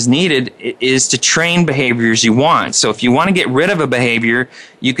what is needed is to train behaviors you want. So if you want to get rid of a behavior,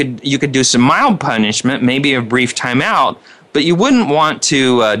 you could do some mild punishment, maybe a brief timeout, but you wouldn't want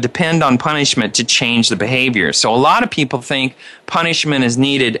to depend on punishment to change the behavior. So a lot of people think punishment is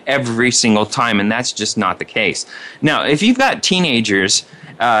needed every single time, and that's just not the case. Now, if you've got teenagers,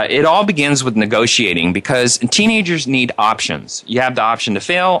 it all begins with negotiating, because teenagers need options. You have the option to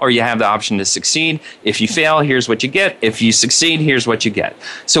fail or you have the option to succeed. If you fail, here's what you get. If you succeed, here's what you get.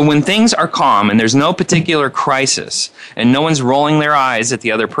 So when things are calm and there's no particular crisis and no one's rolling their eyes at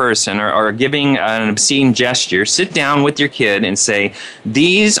the other person or giving an obscene gesture, sit down with your kid and say,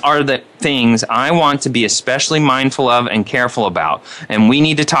 these are the things I want to be especially mindful of and careful about, and we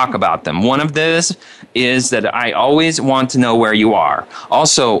need to talk about them. One of those is that I always want to know where you are.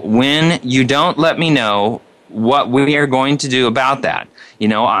 Also, when you don't let me know what we are going to do about that,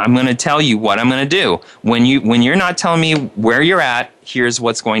 I'm going to tell you what I'm going to do. When you're not telling me where you're at, here's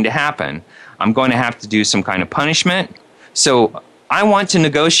what's going to happen. I'm going to have to do some kind of punishment. So I want to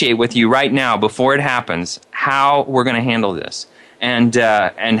negotiate with you right now before it happens how we're going to handle this, and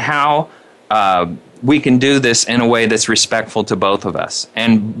how we can do this in a way that's respectful to both of us.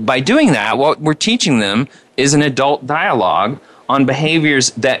 And by doing that, what we're teaching them is an adult dialogue on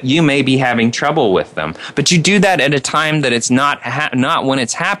behaviors that you may be having trouble with them. But you do that at a time that it's not when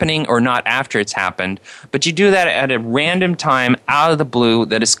it's happening or not after it's happened, but you do that at a random time out of the blue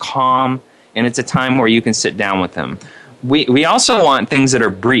that is calm, and it's a time where you can sit down with them. We also want things that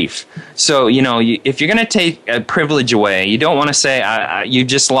are brief. So, if you're going to take a privilege away, you don't want to say you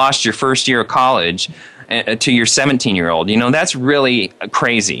just lost your first year of college to your 17-year-old. That's really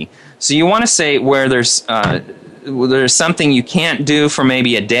crazy. So you want to say where there's something you can't do for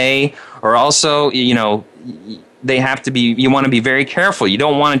maybe a day, or also, they have to be, you want to be very careful. You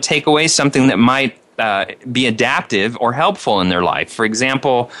don't want to take away something that might be adaptive or helpful in their life. For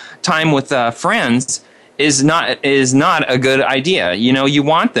example, time with friends is not a good idea. You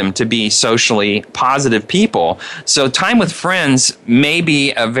want them to be socially positive people. So time with friends may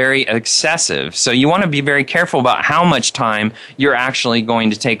be a very excessive. So you want to be very careful about how much time you're actually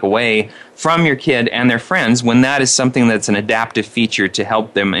going to take away from your kid and their friends when that is something that's an adaptive feature to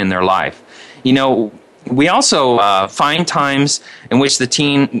help them in their life. We also find times in which the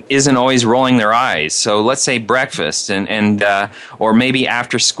teen isn't always rolling their eyes. So let's say breakfast and or maybe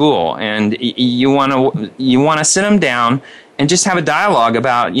after school, and you want to sit them down and just have a dialogue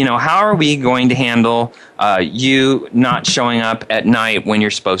about how are we going to handle you not showing up at night when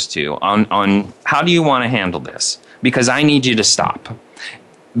you're supposed to. On how do you want to handle this? Because I need you to stop.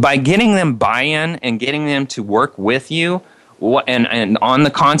 By getting them buy-in and getting them to work with you. And on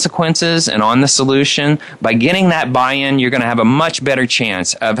the consequences and on the solution, by getting that buy-in, you're going to have a much better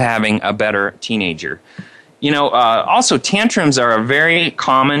chance of having a better teenager. Also, tantrums are very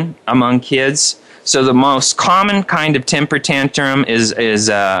common among kids. So the most common kind of temper tantrum is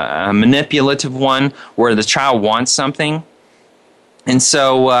a manipulative one where the child wants something. And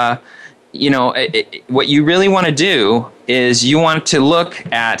so, what you really want to do is you want to look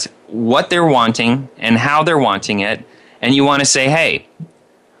at what they're wanting and how they're wanting it. And you want to say, hey,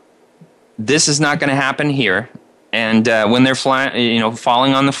 this is not going to happen here. And when they're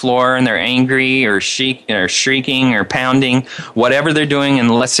falling on the floor and they're angry or shrieking or pounding, whatever they're doing in,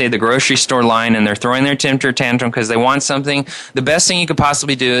 let's say, the grocery store line, and they're throwing their temper tantrum because they want something, the best thing you could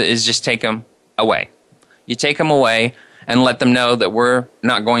possibly do is just take them away. You take them away and let them know that we're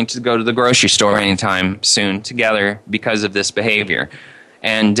not going to go to the grocery store anytime soon together because of this behavior.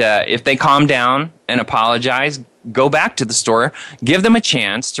 And if they calm down and apologize, go back to the store, give them a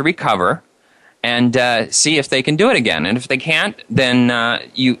chance to recover, and see if they can do it again. And if they can't, then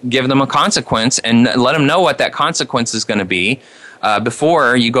you give them a consequence and let them know what that consequence is going to be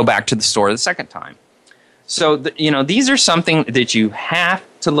before you go back to the store the second time. So, these are something that you have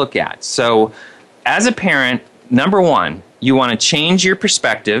to look at. So, as a parent, number one, you want to change your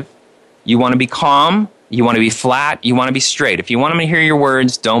perspective. You want to be calm. You want to be flat. You want to be straight. If you want them to hear your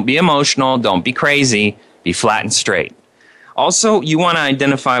words, don't be emotional. Don't be crazy. Be flat and straight. Also, you want to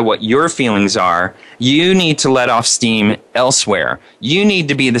identify what your feelings are. You need to let off steam elsewhere. You need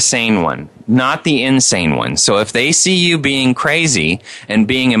to be the sane one, not the insane one. So if they see you being crazy and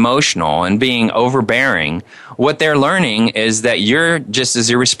being emotional and being overbearing, what they're learning is that you're just as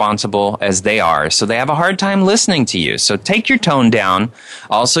irresponsible as they are. So they have a hard time listening to you. So take your tone down,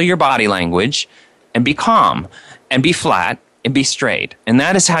 also your body language, and be calm and be flat and be straight. And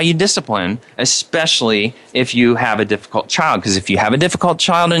that is how you discipline, especially if you have a difficult child. Because if you have a difficult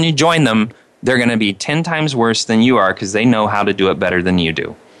child and you join them, they're going to be 10 times worse than you are because they know how to do it better than you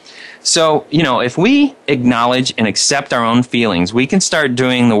do. So, if we acknowledge and accept our own feelings, we can start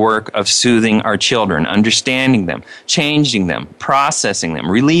doing the work of soothing our children, understanding them, changing them, processing them,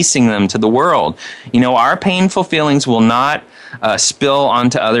 releasing them to the world. Our painful feelings will not spill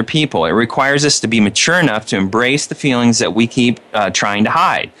onto other people. It requires us to be mature enough to embrace the feelings that we keep trying to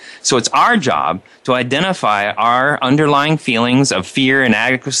hide. So it's our job to identify our underlying feelings of fear,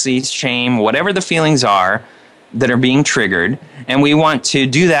 inadequacy, shame, whatever the feelings are that are being triggered, and we want to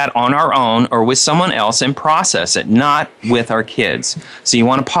do that on our own or with someone else and process it, not with our kids. So you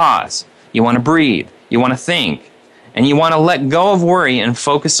want to pause, you want to breathe, you want to think, And you want to let go of worry and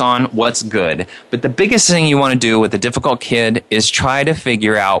focus on what's good. But the biggest thing you want to do with a difficult kid is try to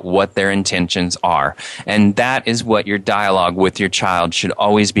figure out what their intentions are. And that is what your dialogue with your child should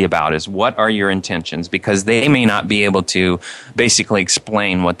always be about, is what are your intentions? Because they may not be able to basically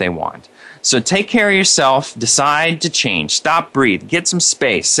explain what they want. So take care of yourself, decide to change, stop, breathe, get some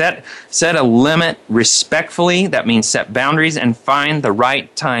space, set a limit respectfully. That means set boundaries and find the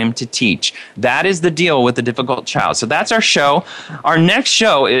right time to teach. That is the deal with the difficult child. So that's our show. Our next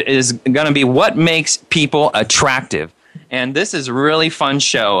show is going to be what makes people attractive. And this is a really fun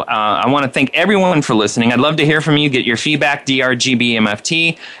show. I want to thank everyone for listening. I'd love to hear from you. Get your feedback,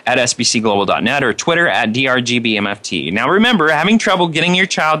 drgbmft at sbcglobal.net or Twitter at drgbmft. Now remember, having trouble getting your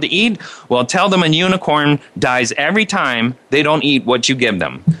child to eat? Well, tell them a unicorn dies every time they don't eat what you give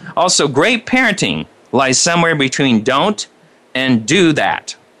them. Also, great parenting lies somewhere between don't and do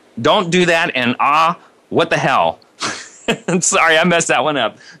that. Don't do that and what the hell? Sorry, I messed that one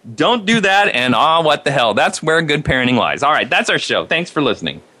up. Don't do that and what the hell. That's where good parenting lies. All right, that's our show. Thanks for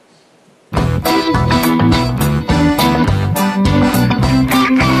listening.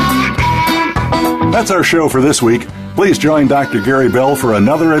 That's our show for this week. Please join Dr. Gary Bell for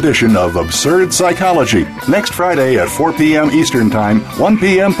another edition of Absurd Psychology next Friday at 4 p.m. Eastern Time, 1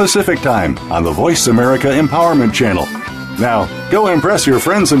 p.m. Pacific Time on the Voice America Empowerment Channel. Now, go impress your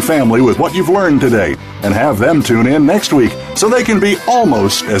friends and family with what you've learned today and have them tune in next week so they can be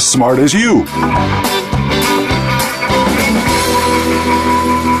almost as smart as you.